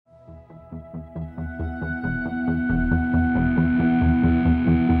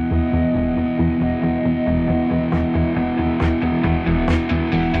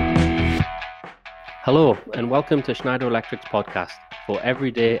Hello, and welcome to Schneider Electric's podcast for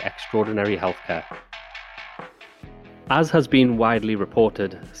everyday extraordinary healthcare. As has been widely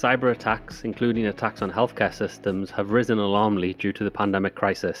reported, cyber attacks, including attacks on healthcare systems, have risen alarmingly due to the pandemic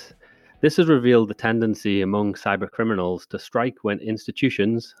crisis. This has revealed the tendency among cyber criminals to strike when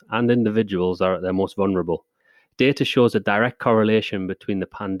institutions and individuals are at their most vulnerable. Data shows a direct correlation between the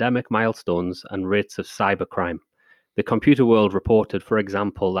pandemic milestones and rates of cybercrime. The Computer World reported, for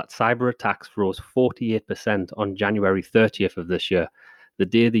example, that cyber attacks rose 48% on January 30th of this year, the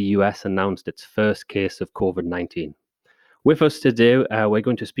day the US announced its first case of COVID-19. With us today, we're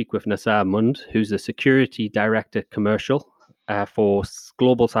going to speak with Nasser Mund, who's the Security Director Commercial for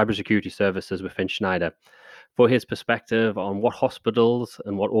Global Cybersecurity Services within Schneider, for his perspective on what hospitals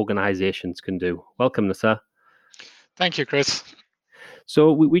and what organizations can do. Welcome, Nasser. Thank you, Chris.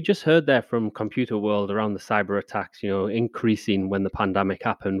 So we just heard there from Computer World around the cyber attacks, increasing when the pandemic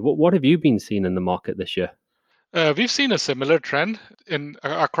happened. What have you been seeing in the market this year? We've seen a similar trend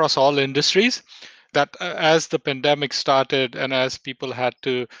across all industries that as the pandemic started and as people had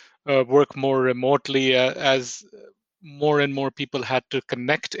to work more remotely, as more and more people had to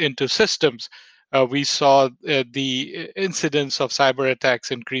connect into systems, we saw the incidence of cyber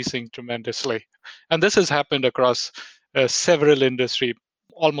attacks increasing tremendously. And this has happened across several industries,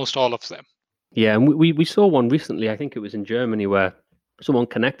 almost all of them. Yeah, and we saw one recently, I think it was in Germany, where someone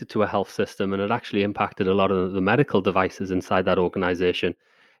connected to a health system and it actually impacted a lot of the medical devices inside that organization.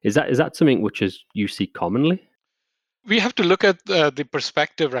 Is that something which you see commonly? We have to look at the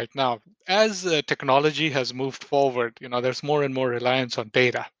perspective right now. As technology has moved forward, there's more and more reliance on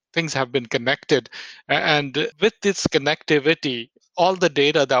data. Things have been connected, and with this connectivity, all the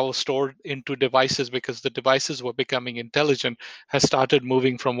data that was stored into devices, because the devices were becoming intelligent, has started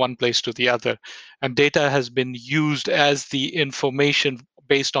moving from one place to the other, and data has been used as the information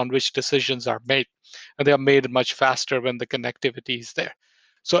based on which decisions are made, and they are made much faster when the connectivity is there.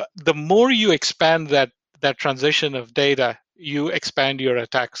 So the more you expand that transition of data, you expand your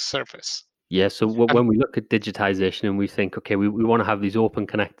attack surface. Yeah, so And when we look at digitization and we think, okay, we want to have these open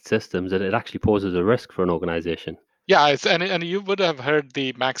connected systems, and it actually poses a risk for an organization. yeah, and you would have heard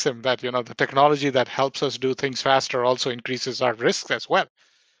the maxim that the technology that helps us do things faster also increases our risk as well.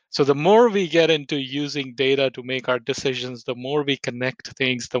 So the more we get into using data to make our decisions, the more we connect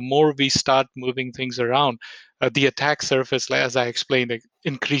things, the more we start moving things around, the attack surface, as I explained, it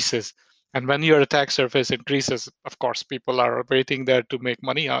increases. And when your attack surface increases, of course, people are waiting there to make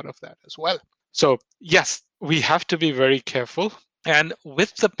money out of that as well. So yes, we have to be very careful. And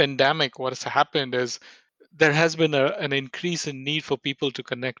with the pandemic, what has happened is there has been an increase in need for people to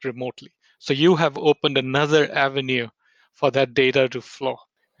connect remotely. So you have opened another avenue for that data to flow.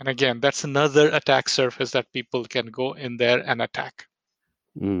 And again, that's another attack surface that people can go in there and attack.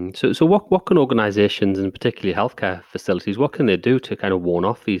 So what can organizations, and particularly healthcare facilities, what can they do to kind of warn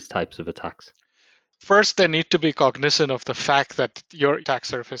off these types of attacks? First, they need to be cognizant of the fact that your attack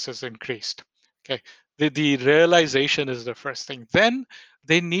surface is increased. Okay. The realization is the first thing. Then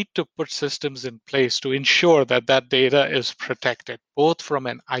they need to put systems in place to ensure that that data is protected, both from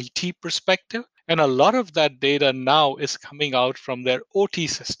an IT perspective, and a lot of that data now is coming out from their OT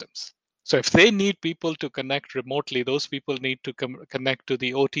systems. So if they need people to connect remotely, those people need to connect to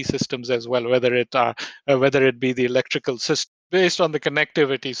the OT systems as well, whether it be the electrical system based on the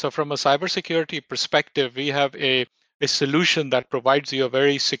connectivity. So from a cybersecurity perspective, we have a solution that provides you a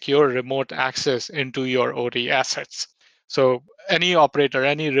very secure remote access into your OT assets. So any operator,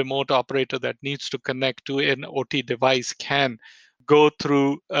 any remote operator that needs to connect to an OT device can go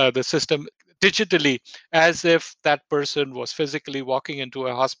through the system digitally as if that person was physically walking into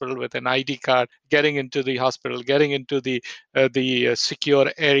a hospital with an ID card, getting into the hospital, getting into the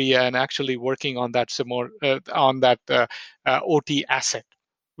secure area, and actually working on that OT asset.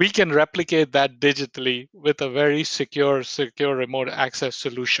 We can replicate that digitally with a very secure remote access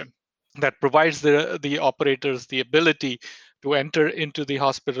solution that provides the operators the ability to enter into the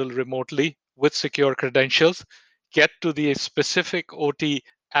hospital remotely with secure credentials, get to the specific OT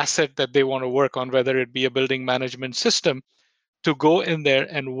asset that they want to work on, whether it be a building management system, to go in there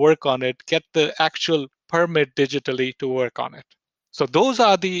and work on it, get the actual permit digitally to work on it. So those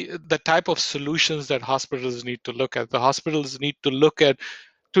are the type of solutions that hospitals need to look at. The hospitals need to look at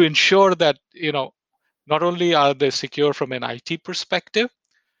to ensure that not only are they secure from an IT perspective,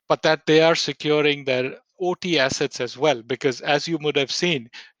 but that they are securing their OT assets as well. Because as you would have seen,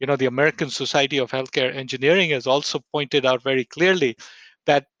 the American Society of Healthcare Engineering has also pointed out very clearly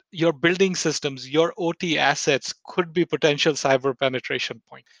that your building systems, your OT assets could be potential cyber penetration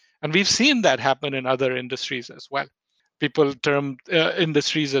point. And we've seen that happen in other industries as well. People term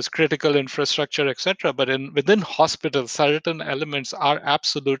industries as critical infrastructure, etc. But within hospitals, certain elements are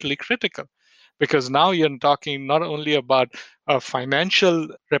absolutely critical, because now you're talking not only about financial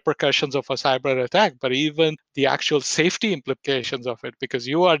repercussions of a cyber attack, but even the actual safety implications of it, because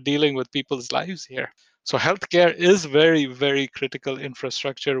you are dealing with people's lives here. So healthcare is very, very critical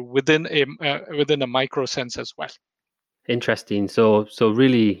infrastructure within a micro sense as well. Interesting. So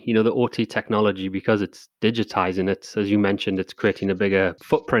really, the OT technology, because it's digitizing it, as you mentioned, it's creating a bigger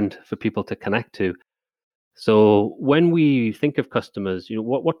footprint for people to connect to. So when we think of customers,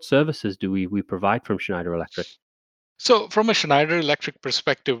 what services do we provide from Schneider Electric? So from a Schneider Electric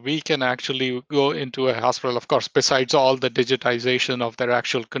perspective, we can actually go into a hospital, of course, besides all the digitization of their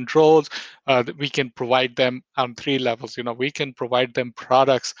actual controls, we can provide them on 3 levels. We can provide them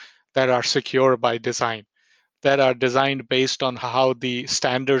products that are secure by design, that are designed based on how the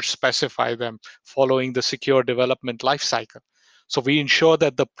standards specify them, following the secure development lifecycle. So we ensure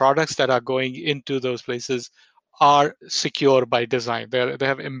that the products that are going into those places are secure by design. They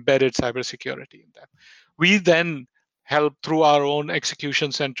have embedded cybersecurity in them. We then help through our own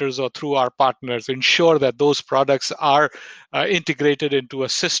execution centers or through our partners ensure that those products are integrated into a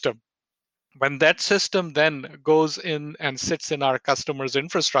system. When that system then goes in and sits in our customers'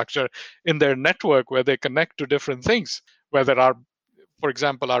 infrastructure in their network, where they connect to different things, whether for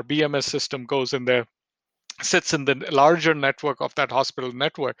example, our BMS system goes in there, sits in the larger network of that hospital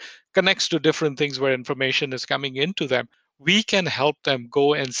network, connects to different things where information is coming into them, we can help them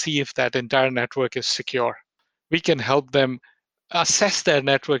go and see if that entire network is secure. We can help them assess their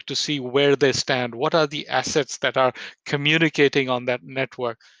network to see where they stand, what are the assets that are communicating on that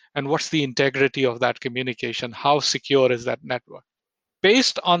network, and what's the integrity of that communication, how secure is that network.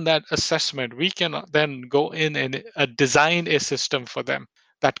 Based on that assessment, we can then go in and design a system for them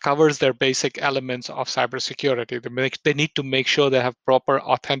that covers their basic elements of cybersecurity. They need to make sure they have proper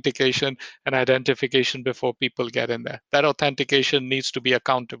authentication and identification before people get in there. That authentication needs to be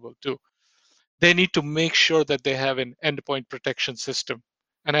accountable too. They need to make sure that they have an endpoint protection system,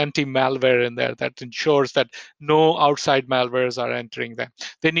 an anti-malware in there that ensures that no outside malwares are entering them.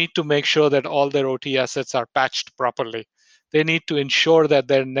 They need to make sure that all their OT assets are patched properly. They need to ensure that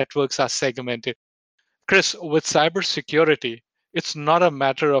their networks are segmented. Chris, with cybersecurity, it's not a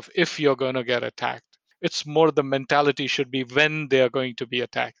matter of if you're going to get attacked. It's more the mentality should be when they are going to be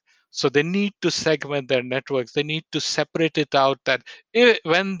attacked. So they need to segment their networks. They need to separate it out that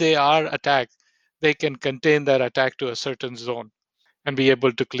when they are attacked, they can contain that attack to a certain zone and be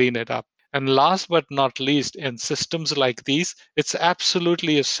able to clean it up. And last but not least, in systems like these, it's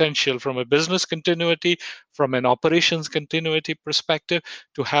absolutely essential from a business continuity, from an operations continuity perspective,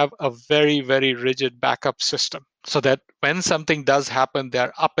 to have a very, very rigid backup system so that when something does happen,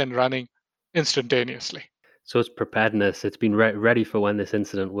 they're up and running instantaneously. So it's preparedness. It's been ready for when this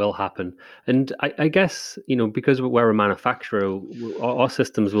incident will happen. And I guess, because we're a manufacturer, our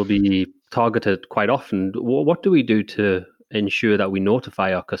systems will be targeted quite often. What do we do to ensure that we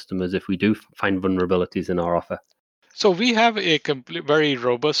notify our customers if we do find vulnerabilities in our offer? So we have a very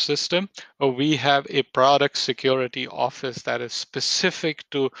robust system. We have a product security office that is specific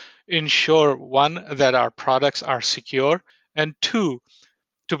to ensure, one, that our products are secure, and two,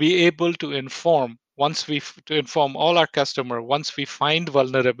 to be able to inform all our customer once we find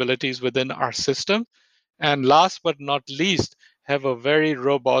vulnerabilities within our system. And last but not least, have a very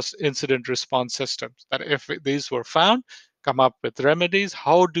robust incident response system that if these were found, come up with remedies.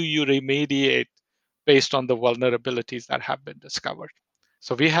 How do you remediate based on the vulnerabilities that have been discovered?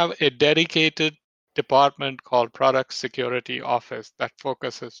 So we have a dedicated department called Product Security Office that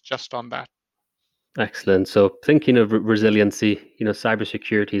focuses just on that. Excellent. So thinking of resiliency,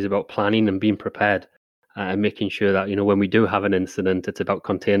 cybersecurity is about planning and being prepared, and making sure that, when we do have an incident, it's about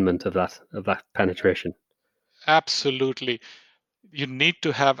containment of that penetration. Absolutely. You need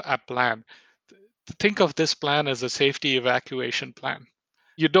to have a plan. Think of this plan as a safety evacuation plan.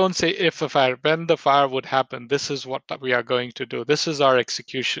 You don't say if a fire, when the fire would happen, this is what we are going to do. This is our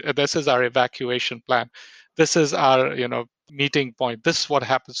execution. This is our evacuation plan. This is our, meeting point. This is what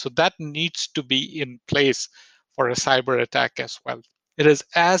happens. So that needs to be in place for a cyber attack as well. It is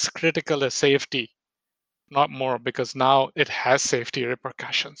as critical as safety, not more, because now it has safety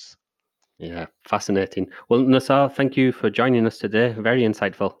repercussions. Yeah, fascinating. Well, Nassar, thank you for joining us today. Very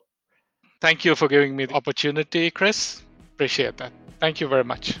insightful. Thank you for giving me the opportunity, Chris. Appreciate that. Thank you very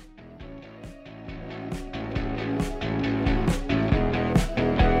much.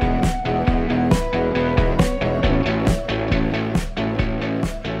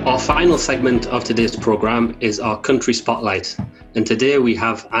 Our final segment of today's program is our country spotlight. And today we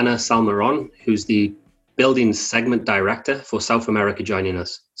have Anna Salmeron, who's the Building Segment Director for South America, joining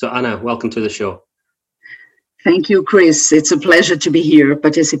us. So Anna, welcome to the show. Thank you, Chris. It's a pleasure to be here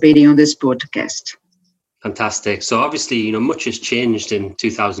participating on this podcast. Fantastic. So obviously, much has changed in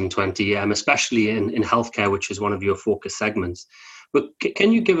 2020, especially in healthcare, which is one of your focus segments. But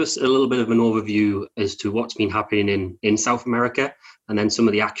can you give us a little bit of an overview as to what's been happening in South America, and then some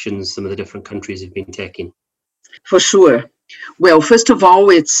of the actions some of the different countries have been taking? For sure. Well, first of all,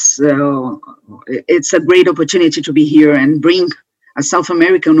 it's a great opportunity to be here and bring a South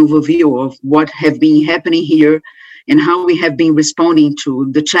American overview of what have been happening here and how we have been responding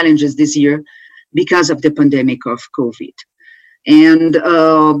to the challenges this year because of the pandemic of COVID. And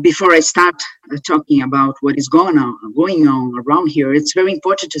before I start talking about what is going on around here, it's very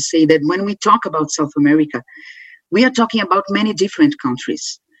important to say that when we talk about South America, we are talking about many different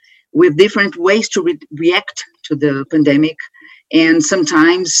countries with different ways to react to the pandemic. And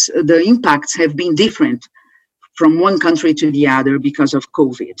sometimes the impacts have been different from one country to the other because of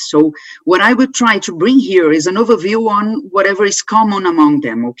COVID. So what I would try to bring here is an overview on whatever is common among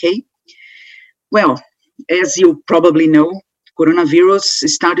them, okay? Well, as you probably know, coronavirus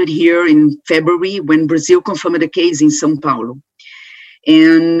started here in February when Brazil confirmed the case in São Paulo.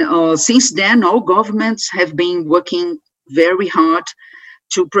 And since then, all governments have been working very hard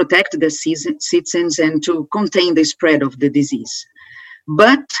to protect their citizens and to contain the spread of the disease.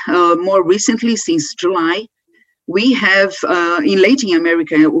 But more recently, since July, we have, in Latin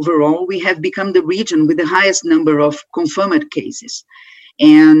America overall, we have become the region with the highest number of confirmed cases.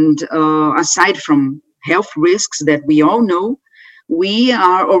 And aside from health risks that we all know, we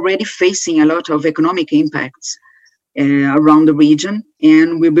are already facing a lot of economic impacts around the region,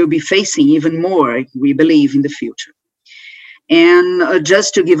 and we will be facing even more, we believe, in the future. And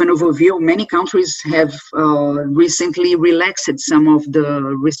just to give an overview, many countries have recently relaxed some of the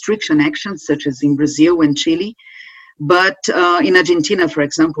restriction actions, such as in Brazil and Chile. But in Argentina, for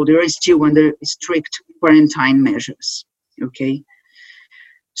example, they are still under strict quarantine measures, okay?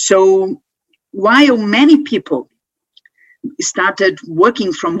 So while many people started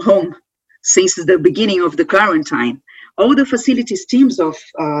working from home since the beginning of the quarantine, all the facilities teams of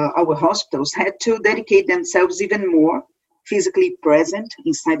our hospitals had to dedicate themselves even more physically present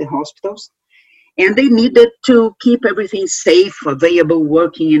inside the hospitals, and they needed to keep everything safe, available,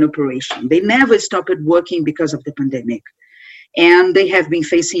 working in operation. They never stopped working because of the pandemic, and they have been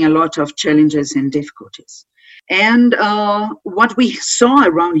facing a lot of challenges and difficulties. And what we saw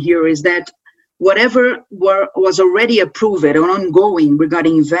around here is that whatever was already approved and ongoing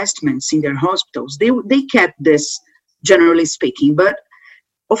regarding investments in their hospitals, they kept this, generally speaking. But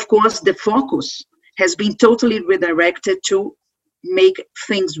of course, the focus has been totally redirected to make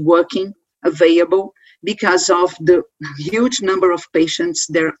things working, available, because of the huge number of patients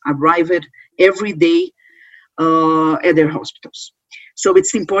that arrived every day at their hospitals. So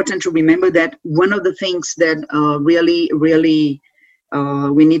it's important to remember that one of the things that really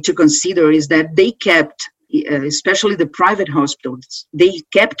we need to consider is that they kept, especially the private hospitals, they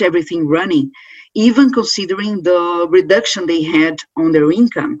kept everything running, even considering the reduction they had on their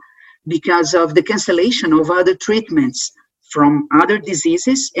income because of the cancellation of other treatments from other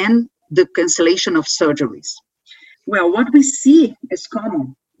diseases and the cancellation of surgeries. Well, what we see as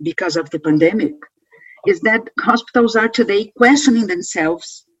common because of the pandemic is that hospitals are today questioning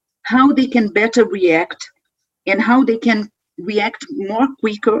themselves how they can better react and how they can react more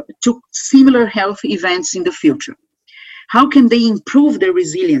quicker to similar health events in the future. How can they improve their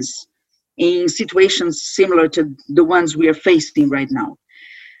resilience in situations similar to the ones we are facing right now?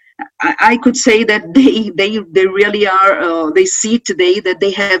 I could say that they really are, they see today that they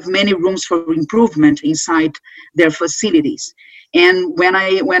have many rooms for improvement inside their facilities. And when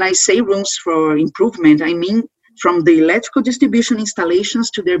I say rooms for improvement, I mean from the electrical distribution installations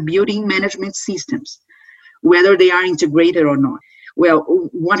to their building management systems, whether they are integrated or not. Well,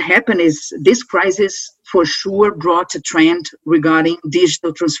 what happened is this crisis for sure brought a trend regarding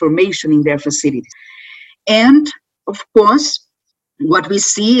digital transformation in their facilities. And of course, what we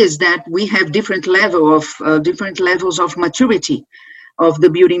see is that we have different levels of maturity of the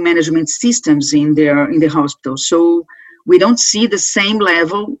building management systems in the hospital. So we don't see the same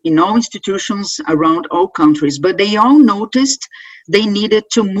level in all institutions around all countries, but they all noticed they needed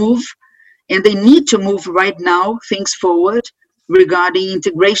to move, and they need to move right now things forward regarding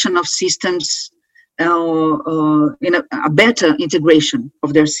integration of systems, in a better integration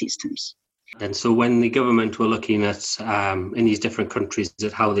of their systems. And so when the government were looking at, in these different countries,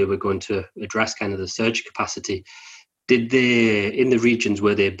 at how they were going to address kind of the surge capacity, did they, in the regions,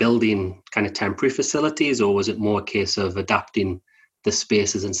 were they building kind of temporary facilities, or was it more a case of adapting the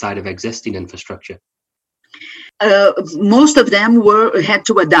spaces inside of existing infrastructure? Most of them had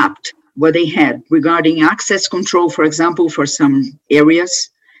to adapt what they had regarding access control, for example, for some areas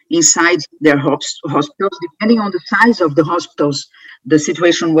inside their hospitals. Depending on the size of the hospitals, the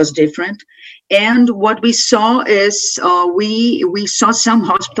situation was different. And what we saw is we saw some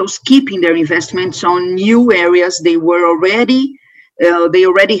hospitals keeping their investments on new areas they already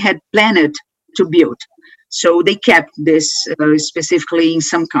had planned to build. So they kept this specifically in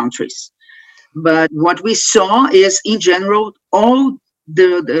some countries. But what we saw is, in general, all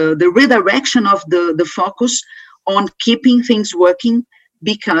the redirection of the focus on keeping things working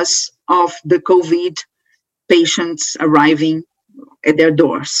because of the COVID patients arriving at their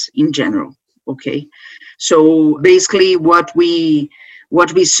doors in general. Okay, so basically what we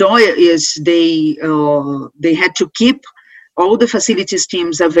saw is they had to keep all the facilities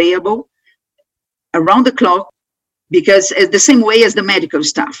teams available around the clock, because the same way as the medical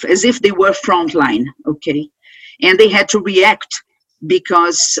staff, as if they were frontline, okay? And they had to react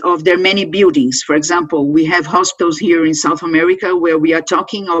because of their many buildings. For example, we have hospitals here in South America where we are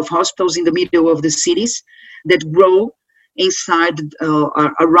talking of hospitals in the middle of the cities that grow inside,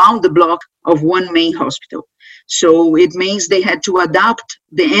 around the block of one main hospital. So it means they had to adapt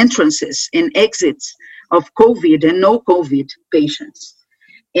the entrances and exits of COVID and no COVID patients.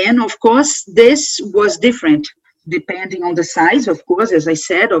 And of course, this was different depending on the size, of course, as I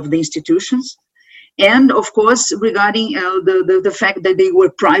said, of the institutions. And of course, regarding the fact that they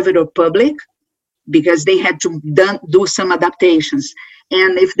were private or public, because they had to do some adaptations.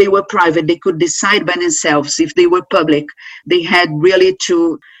 And if they were private, they could decide by themselves. If they were public, they had really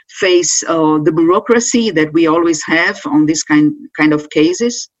to face the bureaucracy that we always have on this kind of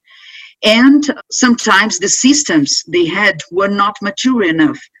cases. And sometimes the systems they had were not mature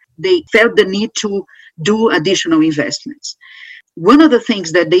enough. They felt the need to do additional investments. One of the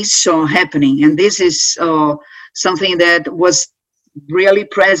things that they saw happening, and this is something that was really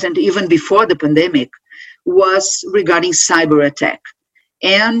present even before the pandemic, was regarding cyber attack.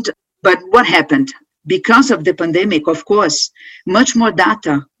 But what happened? Because of the pandemic, of course, much more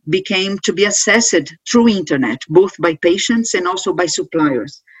data became to be accessed through internet, both by patients and also by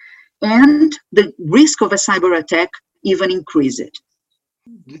suppliers. And the risk of a cyber attack even increased.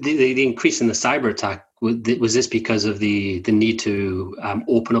 The increase in the cyber attack, was this because of the need to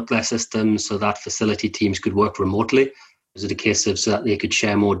open up their systems so that facility teams could work remotely? Was it a case of so that they could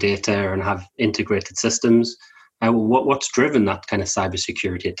share more data and have integrated systems? What's driven that kind of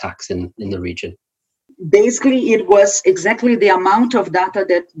cybersecurity attacks in the region? Basically, it was exactly the amount of data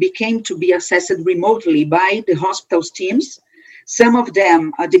that became to be accessed remotely by the hospital's teams. Some of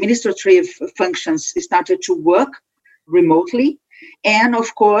them, administrative functions, started to work remotely. And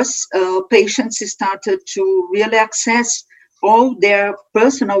of course, patients started to really access all their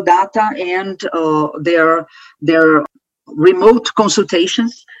personal data and their remote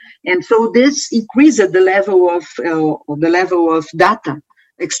consultations. And so this increased the level of data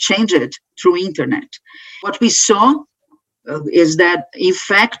exchanged through internet. What we saw is that, in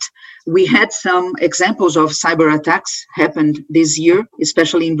fact, we had some examples of cyber attacks happened this year,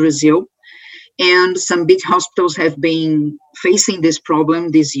 especially in Brazil. And some big hospitals have been facing this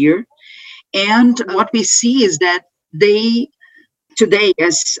problem this year. And what we see is that today,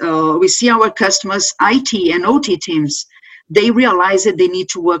 as we see our customers, IT and OT teams, they realize that they need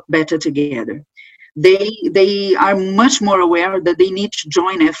to work better together. They are much more aware that they need to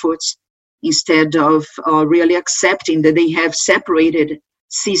join efforts instead of really accepting that they have separated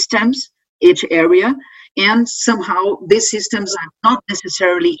systems, each area, and somehow these systems are not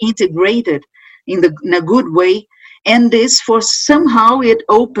necessarily integrated in a good way, and this for somehow it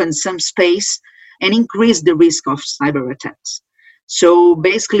opens some space and increase the risk of cyber attacks. So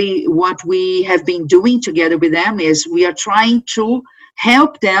basically what we have been doing together with them is we are trying to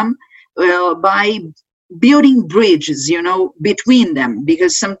help them by building bridges, between them,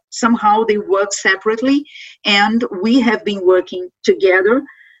 because somehow they work separately, and we have been working together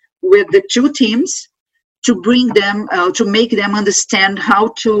with the two teams to bring them, to make them understand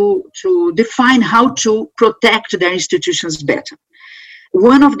how to define how to protect their institutions better.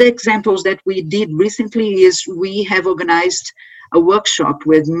 One of the examples that we did recently is we have organized a workshop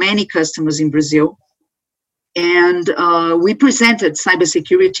with many customers in Brazil, and we presented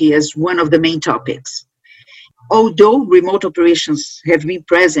cybersecurity as one of the main topics. Although remote operations have been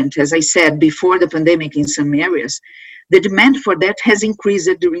present, as I said, before the pandemic in some areas, the demand for that has increased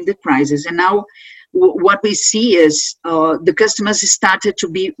during the crisis. And now what we see is the customers started to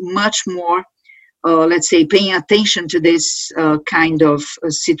be much more, let's say, paying attention to this kind of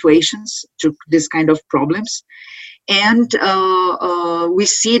situations, to this kind of problems. and we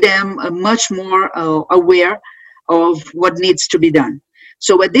see them much more aware of what needs to be done.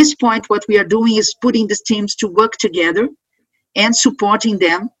 So at this point, what we are doing is putting the teams to work together and supporting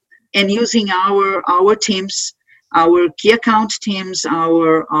them, and using our teams, our key account teams,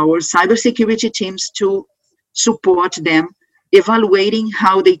 our cybersecurity teams to support them, evaluating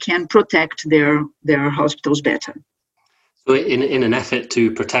how they can protect their hospitals better. So in an effort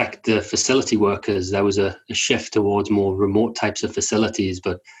to protect the facility workers, there was a shift towards more remote types of facilities,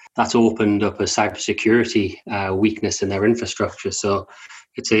 but that's opened up a cybersecurity weakness in their infrastructure. So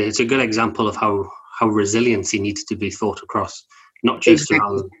it's a good example of how resiliency needs to be thought across, not just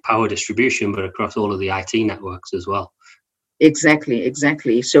around power distribution, but across all of the IT networks as well.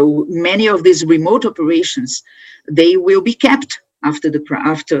 Exactly. So many of these remote operations, they will be kept after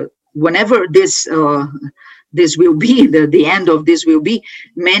whenever this will be, the end of this will be,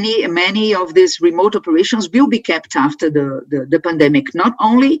 many of these remote operations will be kept after the pandemic, not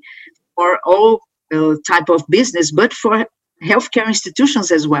only for all type of business, but for healthcare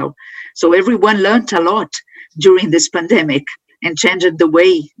institutions as well. So everyone learned a lot during this pandemic and changed the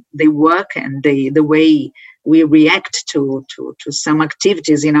way they work and the way we react to some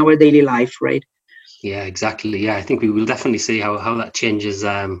activities in our daily life, right? Yeah, exactly. Yeah, I think we will definitely see how that changes.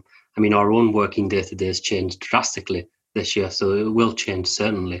 Our own working day-to-day has changed drastically this year, so it will change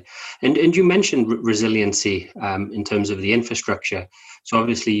certainly. And you mentioned resiliency in terms of the infrastructure. So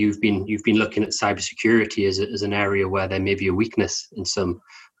obviously you've been looking at cybersecurity as an area where there may be a weakness in some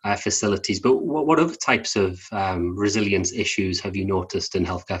facilities. But what other types of resilience issues have you noticed in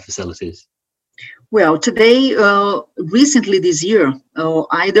healthcare facilities? Well, today, recently this year,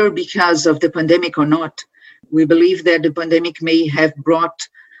 either because of the pandemic or not, we believe that the pandemic may have brought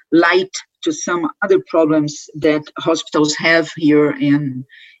light to some other problems that hospitals have here in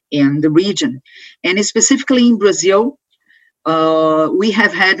the region. And specifically in Brazil, we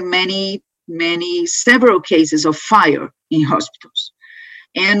have had several cases of fire in hospitals.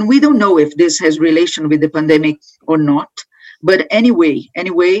 And we don't know if this has relation with the pandemic or not. But anyway,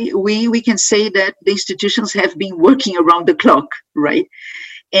 we can say that the institutions have been working around the clock, right?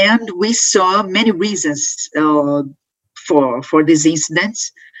 And we saw many reasons for these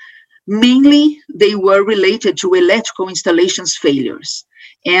incidents. Mainly, they were related to electrical installations failures.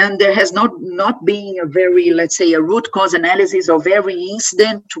 And there has not been a very, let's say, a root cause analysis of every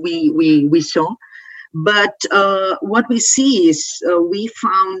incident we saw. But what we see is we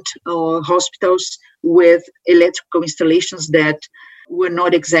found hospitals with electrical installations that were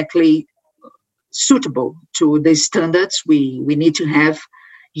not exactly suitable to the standards we need to have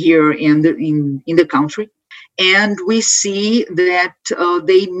here in the country. And we see that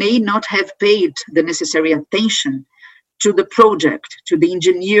they may not have paid the necessary attention to the project, to the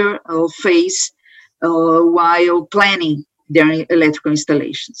engineer phase, while planning their electrical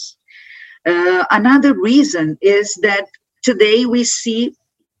installations. Another reason is that today we see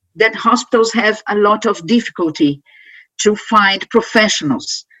that hospitals have a lot of difficulty to find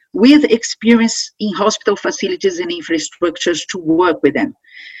professionals with experience in hospital facilities and infrastructures to work with them.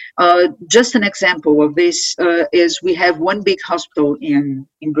 Just an example of this is we have one big hospital in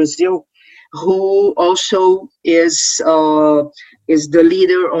Brazil who also is the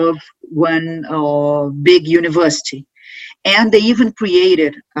leader of one big university. And they even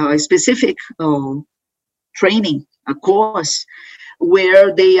created a specific training, a course,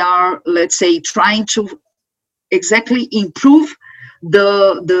 where they are, let's say, trying to exactly improve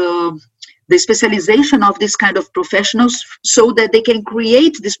the specialization of this kind of professionals so that they can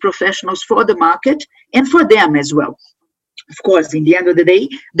create these professionals for the market and for them as well. Of course, in the end of the day,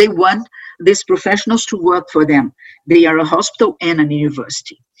 they want these professionals to work for them. They are a hospital and an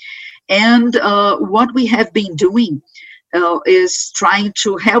university. And what we have been doing is trying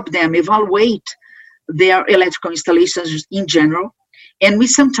to help them evaluate their electrical installations in general. And we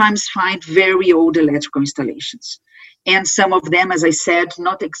sometimes find very old electrical installations. And some of them, as I said,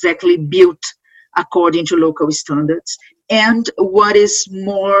 not exactly built according to local standards. And what is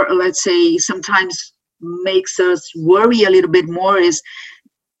more, let's say, sometimes makes us worry a little bit more is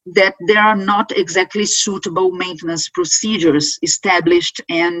that there are not exactly suitable maintenance procedures established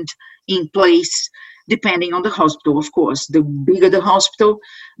and in place, depending on the hospital, of course. The bigger the hospital,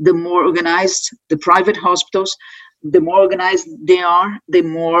 the more organized the private hospitals, the more organized they are, the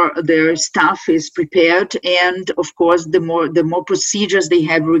more their staff is prepared, and of course, the more procedures they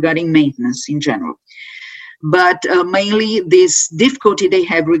have regarding maintenance in general. But mainly this difficulty they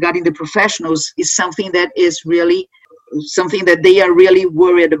have regarding the professionals is something that is really something that they are really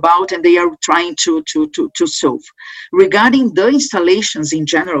worried about and they are trying to solve. Regarding the installations in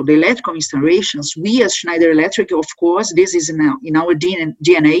general, the electrical installations, we as Schneider Electric, of course, this is in our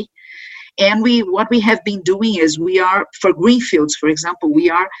DNA. And what we have been doing is we are, for greenfields, for example, we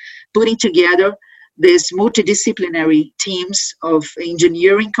are putting together these multidisciplinary teams of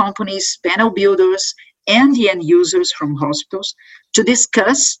engineering companies, panel builders, and the end users from hospitals to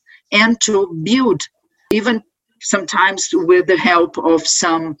discuss and to build, even sometimes with the help of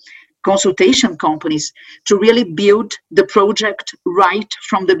some consultation companies, to really build the project right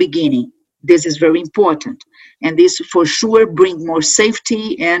from the beginning. This is very important. And this for sure brings more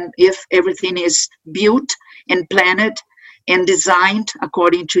safety, and if everything is built and planned and designed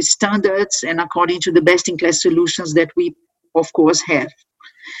according to standards and according to the best-in-class solutions that we, of course, have.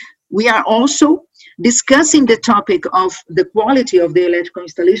 We are also discussing the topic of the quality of the electrical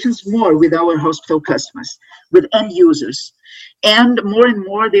installations more with our hospital customers, with end users. And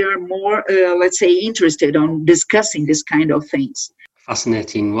more, they are more, let's say, interested on discussing this kind of things.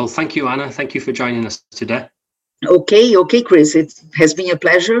 Fascinating. Well, thank you, Anna. Thank you for joining us today. Okay, Chris. It has been a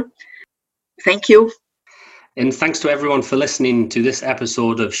pleasure. Thank you. And thanks to everyone for listening to this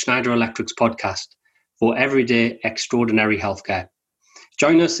episode of Schneider Electric's podcast for Everyday Extraordinary Healthcare.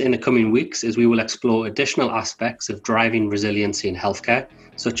 Join us in the coming weeks as we will explore additional aspects of driving resiliency in healthcare,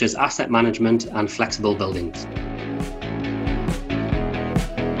 such as asset management and flexible buildings.